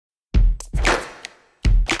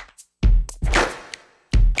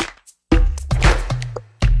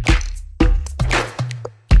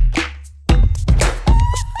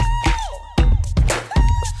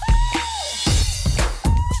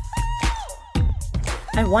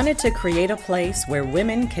I wanted to create a place where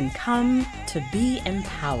women can come to be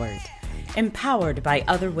empowered, empowered by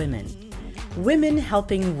other women. Women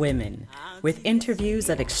helping women, with interviews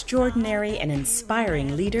of extraordinary and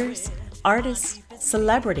inspiring leaders, artists,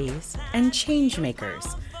 celebrities, and change makers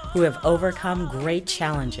who have overcome great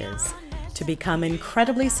challenges to become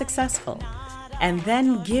incredibly successful and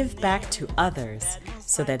then give back to others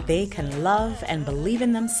so that they can love and believe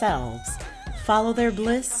in themselves, follow their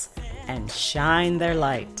bliss, and shine their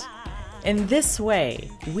light. In this way,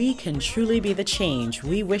 we can truly be the change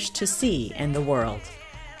we wish to see in the world.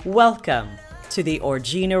 Welcome to the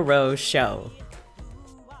Orgina Rose Show.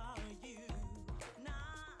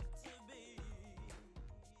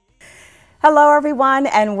 Hello, everyone,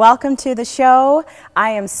 and welcome to the show. I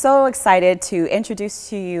am so excited to introduce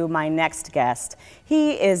to you my next guest.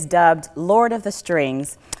 He is dubbed Lord of the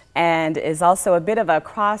Strings and is also a bit of a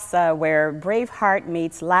cross where Braveheart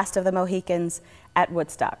meets Last of the Mohicans at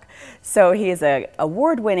Woodstock. So he is an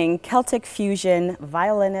award-winning Celtic fusion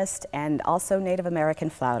violinist and also Native American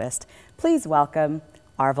flautist. Please welcome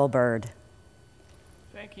Arvel Bird.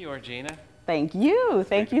 Thank you, Orgina. Thank you.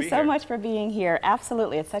 Thank you so much for being here.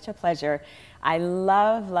 Absolutely. It's such a pleasure. I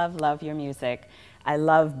love, love, love your music. I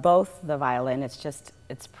love both the violin.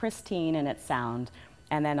 It's pristine in its sound,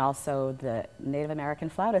 and then also the Native American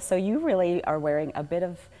flautist. So you really are wearing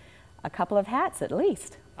a couple of hats at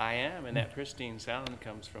least. I am, and that pristine sound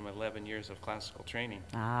comes from 11 years of classical training.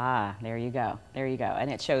 Ah, there you go. There you go.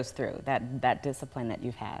 And it shows through that discipline that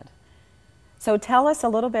you've had. So tell us a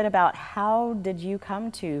little bit about how did you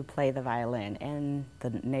come to play the violin and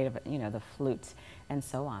the native, the flute and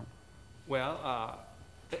so on? Well,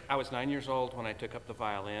 I was 9 years old when I took up the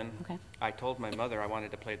violin. Okay. I told my mother I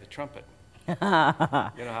wanted to play the trumpet. You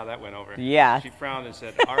know how that went over. Yeah. She frowned and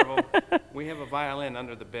said, Arvel, we have a violin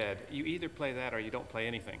under the bed. You either play that or you don't play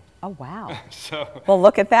anything. Oh, wow. So, well,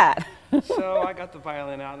 look at that. So I got the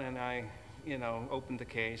violin out and I, opened the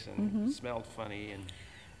case and it smelled funny.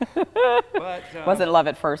 But wasn't love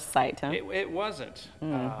at first sight, huh? It wasn't.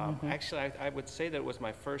 Actually, I would say that it was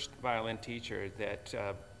my first violin teacher that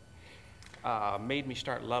made me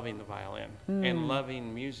start loving the violin and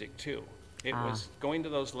loving music too. It was going to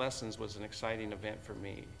those lessons was an exciting event for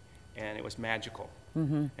me, and it was magical.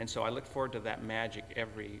 And so I looked forward to that magic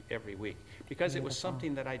every week because it was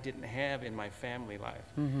something that I didn't have in my family life.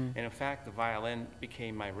 And in fact, the violin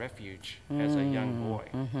became my refuge as a young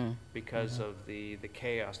boy because of the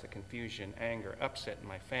chaos, the confusion, anger, upset in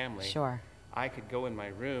my family. Sure. I could go in my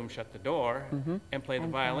room, shut the door, and play the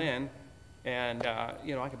violin, and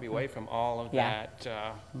I could be away from all of that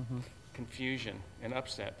confusion and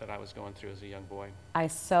upset that I was going through as a young boy. I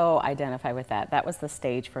so identify with that. That was the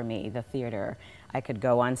stage for me, the theater. I could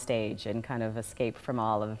go on stage and kind of escape from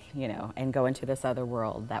all of, and go into this other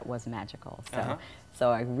world that was magical. So, so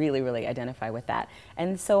I really, really identify with that.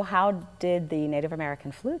 And so how did the Native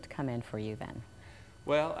American flute come in for you then?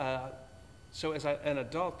 Well, so as an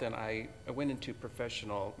adult then, I went into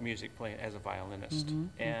professional music playing as a violinist.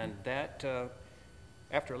 And that,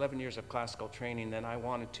 after 11 years of classical training, then I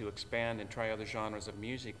wanted to expand and try other genres of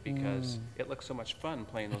music because it looked so much fun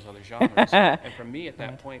playing those other genres. And for me at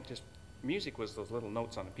that point, just music was those little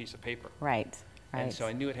notes on a piece of paper. Right. And so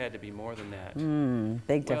I knew it had to be more than that.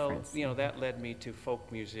 Big difference. Well, that led me to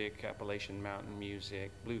folk music, Appalachian mountain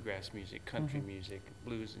music, bluegrass music, country music,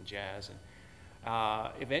 blues and jazz.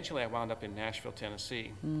 And eventually I wound up in Nashville,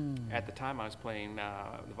 Tennessee. At the time I was playing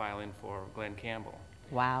the violin for Glenn Campbell.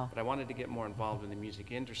 Wow. But I wanted to get more involved in the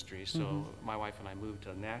music industry, so my wife and I moved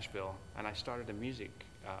to Nashville, and I started a music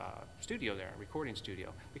studio there, a recording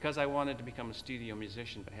studio, because I wanted to become a studio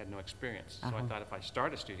musician but had no experience. So I thought if I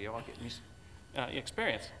start a studio, I'll get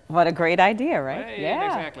experience. What a great idea, right? Well, yeah.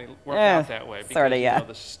 Exactly. Worked out that way because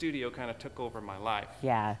the studio kind of took over my life.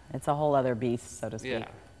 Yeah, it's a whole other beast, so to speak. Yeah.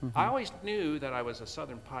 I always knew that I was a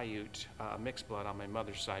Southern Paiute mixed blood on my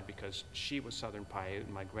mother's side because she was Southern Paiute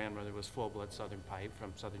and my grandmother was full-blood Southern Paiute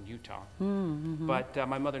from Southern Utah. But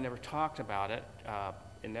my mother never talked about it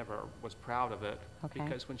and never was proud of it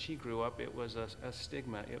because when she grew up, it was a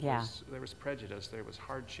stigma. There was prejudice. There was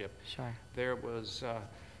hardship. Sure. There was.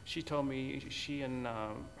 She told me she and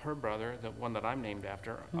her brother, the one that I'm named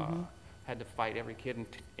after, had to fight every kid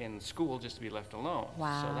in school just to be left alone.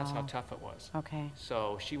 Wow. So that's how tough it was. Okay.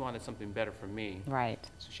 So she wanted something better for me. Right.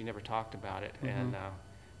 So she never talked about it.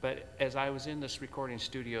 But as I was in this recording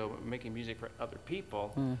studio making music for other people,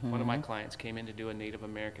 one of my clients came in to do a Native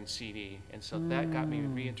American CD. And so that got me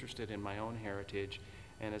reinterested in my own heritage.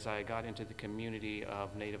 And as I got into the community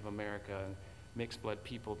of Native America and mixed blood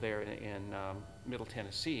people there in Middle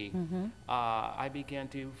Tennessee, I began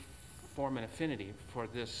to form an affinity for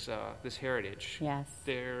this this heritage. Yes.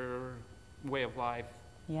 Their way of life,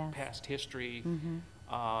 Yes. past history.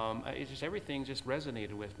 It's just everything just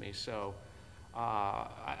resonated with me. So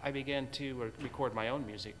I began to record my own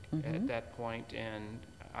music at that point, and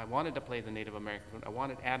I wanted to play the Native American flute. I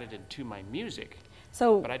wanted added it to my music,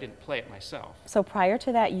 So, but I didn't play it myself. so prior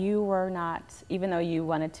to that, you were not, even though you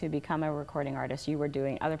wanted to become a recording artist, you were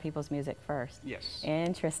doing other people's music first. Yes.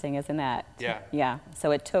 Interesting, isn't that? Yeah. Yeah.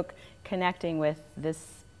 So it took connecting with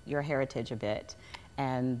this, your heritage a bit,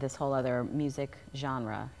 and this whole other music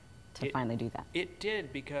genre to finally do that. It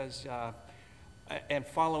did, because, and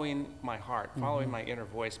following my heart, following my inner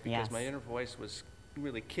voice, because Yes. my inner voice was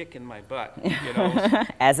really kicking my butt, you know.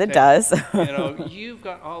 As it does. You know, you've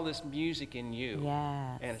got all this music in you,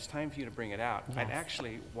 Yes. and it's time for you to bring it out. Yes. I'd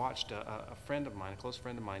actually watched a friend of mine, a close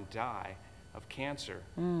friend of mine, die of cancer,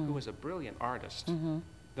 who was a brilliant artist.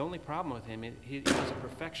 The only problem with him, he was a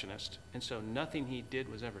perfectionist, and so nothing he did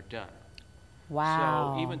was ever done.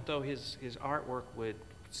 Wow. So even though his artwork would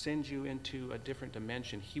send you into a different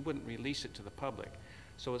dimension, he wouldn't release it to the public.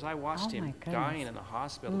 So as I watched Oh, him my goodness. dying in the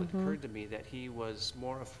hospital, it occurred to me that he was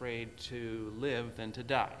more afraid to live than to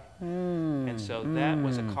die. And so that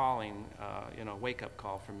was a calling, you know, wake-up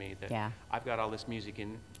call for me that Yeah. I've got all this music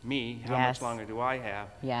in me. How Yes. much longer do I have?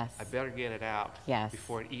 Yes. I better get it out Yes.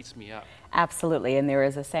 before it eats me up. Absolutely, and there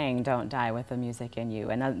is a saying, don't die with the music in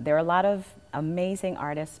you. And there are a lot of amazing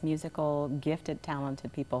artists, musical, gifted,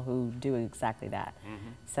 talented people who do exactly that.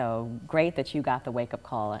 So great that you got the wake-up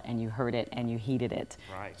call and you heard it and you heeded it.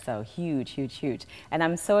 Right. So huge, huge, huge. And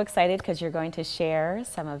I'm so excited because you're going to share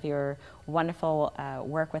some of your wonderful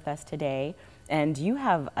work with us today. And you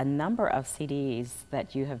have a number of CDs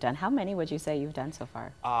that you have done. How many would you say you've done so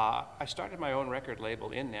far? I started my own record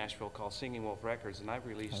label in Nashville called Singing Wolf Records, and I've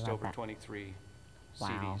released love over that. 23 Wow,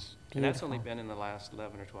 CDs. And that's only beautiful. been in the last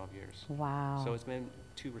 11 or 12 years. Wow. So it's been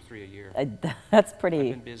 2 or 3 a year. That's pretty.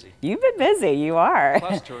 I've been busy. You've been busy, you are.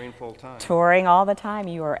 Plus touring full time. Touring all the time.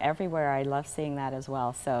 You are everywhere. I love seeing that as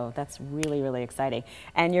well. So that's really, really exciting.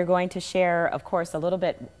 And you're going to share, of course, a little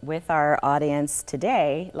bit with our audience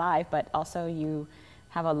today live, but also you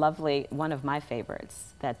have a lovely, one of my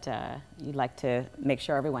favorites that you'd like to make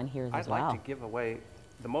sure everyone hears as I'd well. like to give away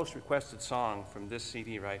the most requested song from this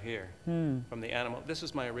CD right here. From the Animal. This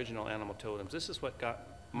is my original Animal Totems. This is what got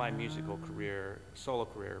my musical career, solo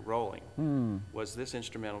career, rolling. Was this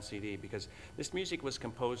instrumental CD, because this music was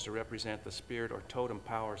composed to represent the spirit or totem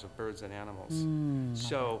powers of birds and animals.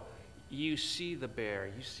 So you see the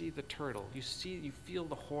bear, you see the turtle, you feel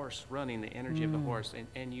the horse running, the energy of the horse,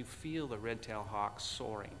 and you feel the red-tailed hawk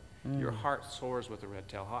soaring. Your heart soars with the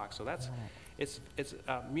red-tailed hawk. So that's, it's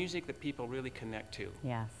music that people really connect to.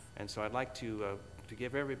 Yes. And so I'd like to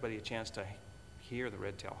give everybody a chance to hear the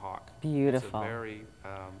red-tailed hawk. Beautiful. It's a very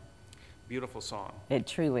beautiful song. It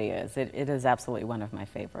truly is. It is absolutely one of my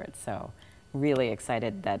favorites. So really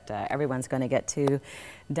excited that everyone's going to get to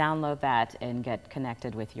download that and get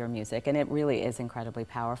connected with your music. And it really is incredibly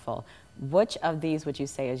powerful. Which of these would you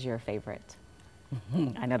say is your favorite?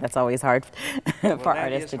 I know that's always hard for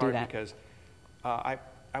artists to do that. Because I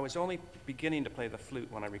was only beginning to play the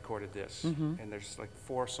flute when I recorded this. And there's like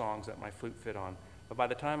 4 songs that my flute fit on. But by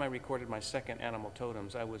the time I recorded my second Animal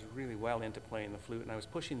Totems, I was really well into playing the flute, and I was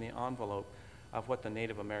pushing the envelope of what the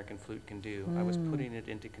Native American flute can do. I was putting it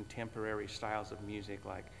into contemporary styles of music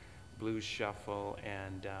like blues shuffle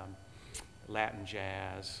and Latin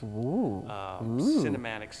jazz,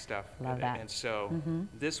 cinematic stuff. Love that. And so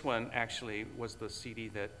this one actually was the CD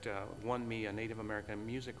that won me a Native American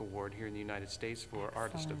Music Award here in the United States for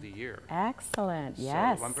Artist of the Year. Excellent.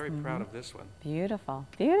 Yes. So I'm very proud of this one. Beautiful.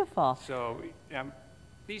 Beautiful. So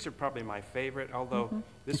these are probably my favorite, although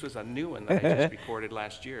this was a new one that I just recorded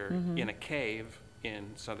last year in a cave in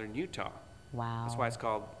southern Utah. Wow. That's why it's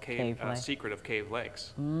called Cave Lake. Secret of Cave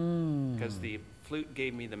Lakes. Because the flute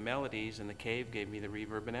gave me the melodies and the cave gave me the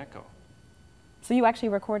reverb and echo. So you actually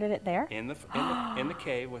recorded it there? In the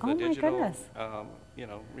cave with Oh a my digital, goodness. you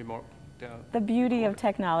know, remote. The beauty of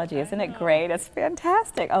technology, isn't it great? It's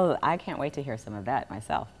fantastic. Oh, I can't wait to hear some of that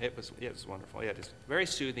myself. It was wonderful. Yeah, just very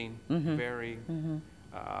soothing, very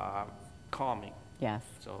calming. Yes.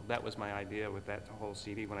 So that was my idea with that whole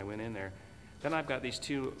CD when I went in there. Then I've got these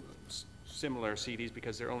 2 similar CDs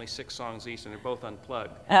because they're only 6 songs each and they're both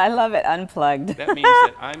unplugged. I love it, unplugged. That means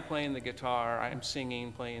that I'm playing the guitar, I'm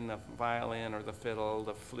singing, playing the violin or the fiddle,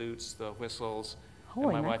 the flutes, the whistles. Holy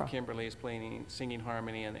and my mackerel. wife Kimberly is singing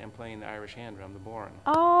harmony and playing the Irish hand drum, the bourne.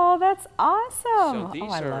 Oh, That's awesome. So these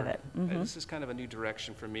I love it. This is kind of a new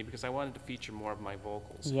direction for me because I wanted to feature more of my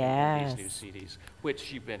vocals Yes. in these new CDs,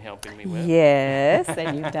 which you've been helping me with. Yes,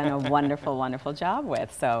 and you've done a wonderful, wonderful job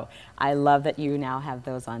with. So I love that you now have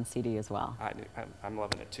those on CD as well. I'm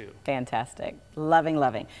loving it too. Fantastic. Loving,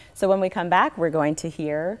 loving. So when we come back, we're going to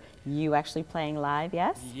hear you actually playing live,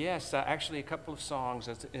 yes? Yes, actually a couple of songs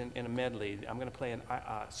in a medley. I'm going to play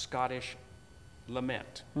a Scottish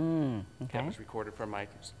lament. Okay. That was recorded for my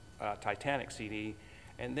Titanic CD.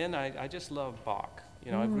 And then I just love Bach.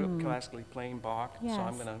 You know, I grew up classically playing Bach, Yes. so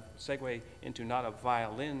I'm going to segue into not a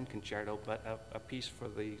violin concerto, but a piece for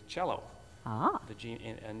the cello, the G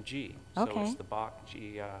and G. Okay. So it's the Bach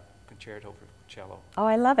G concerto for cello. Oh,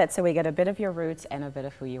 I love it. So we get a bit of your roots and a bit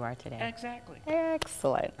of who you are today. Exactly.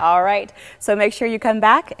 Excellent. All right. So make sure you come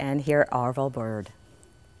back and hear Arvel Bird.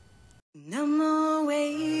 No more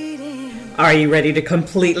waiting. Are you ready to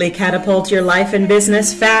completely catapult your life and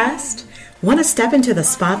business fast? Want to step into the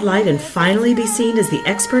spotlight and finally be seen as the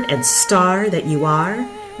expert and star that you are?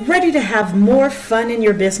 Ready to have more fun in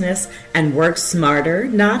your business and work smarter,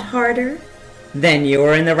 not harder? Then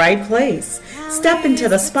you're in the right place. Step into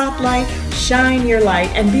the spotlight, shine your light,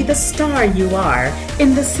 and be the star you are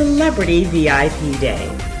in the Celebrity VIP Day.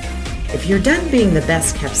 If you're done being the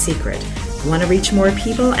best kept secret, want to reach more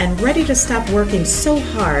people and ready to stop working so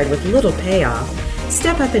hard with little payoff,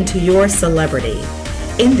 step up into your celebrity.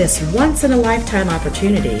 In this once-in-a-lifetime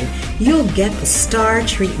opportunity, you'll get the star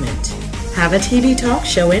treatment. Have a TV talk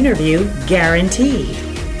show interview guaranteed.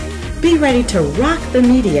 Be ready to rock the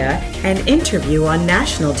media and interview on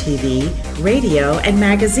national TV, radio, and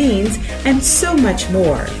magazines, and so much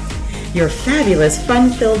more. Your fabulous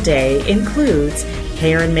fun-filled day includes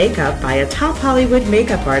hair and makeup by a top Hollywood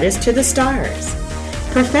makeup artist to the stars,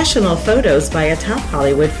 professional photos by a top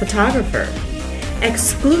Hollywood photographer,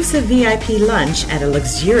 exclusive VIP lunch at a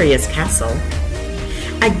luxurious castle,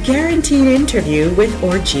 a guaranteed interview with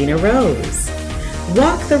Orgina Rose,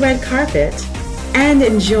 walk the red carpet, and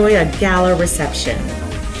enjoy a gala reception.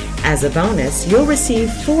 As a bonus, you'll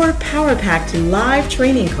receive 4 power-packed live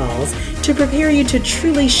training calls to prepare you to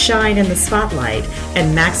truly shine in the spotlight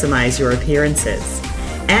and maximize your appearances.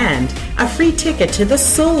 And a free ticket to the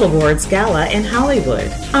Soul Awards Gala in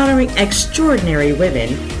Hollywood, honoring extraordinary women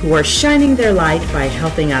who are shining their light by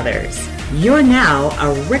helping others. You're now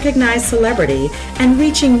a recognized celebrity and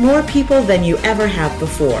reaching more people than you ever have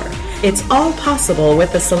before. It's all possible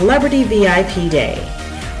with the Celebrity VIP Day.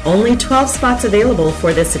 Only 12 spots available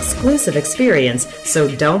for this exclusive experience, so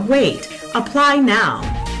don't wait. Apply now.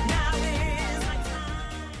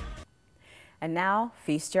 And now,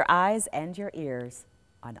 feast your eyes and your ears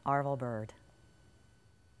on Arvel Bird.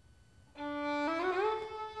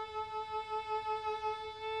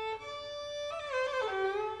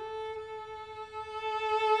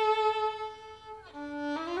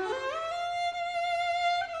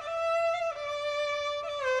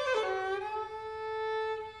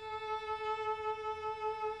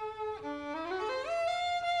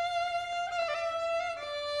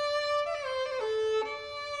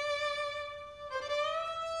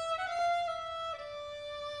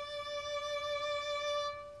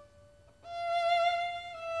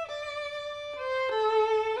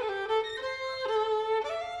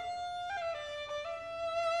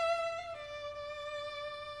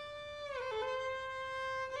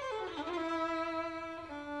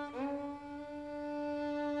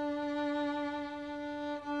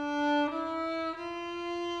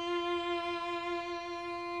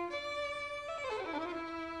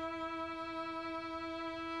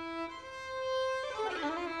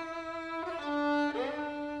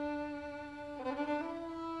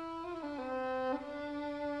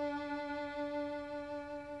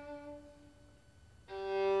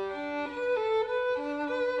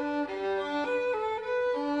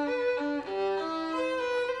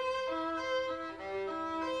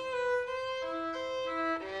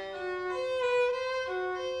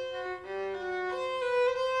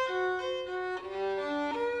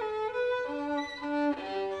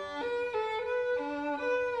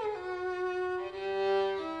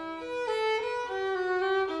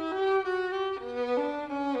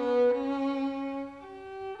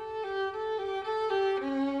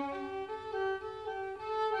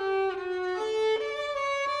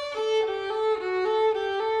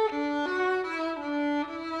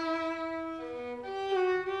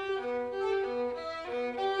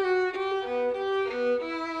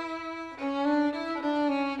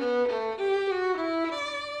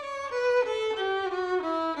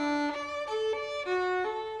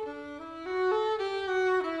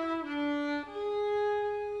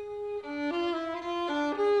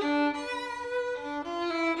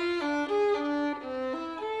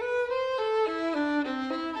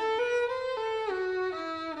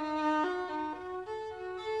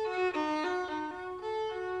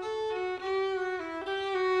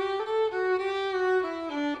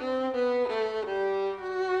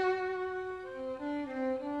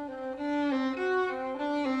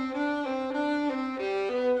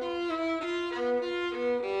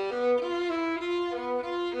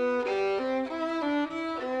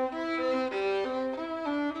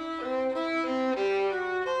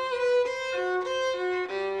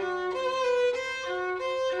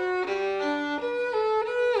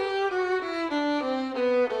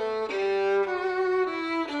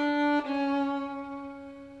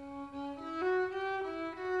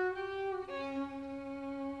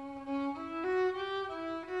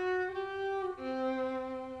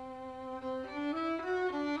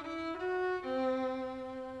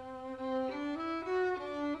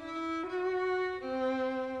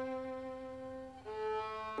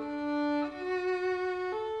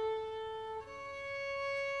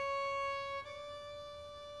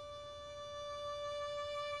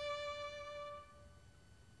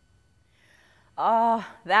 Oh,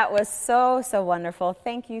 that was so, so wonderful.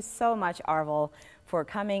 Thank you so much, Arvel, for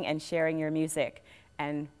coming and sharing your music.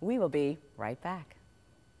 And we will be right back.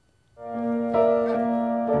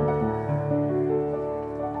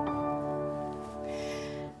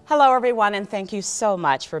 Hello, everyone, and thank you so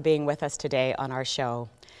much for being with us today on our show.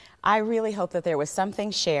 I really hope that there was something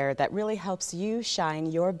shared that really helps you shine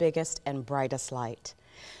your biggest and brightest light.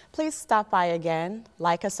 Please stop by again,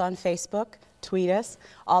 like us on Facebook, tweet us,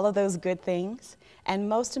 all of those good things. And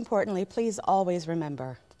most importantly, please always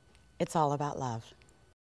remember, it's all about love.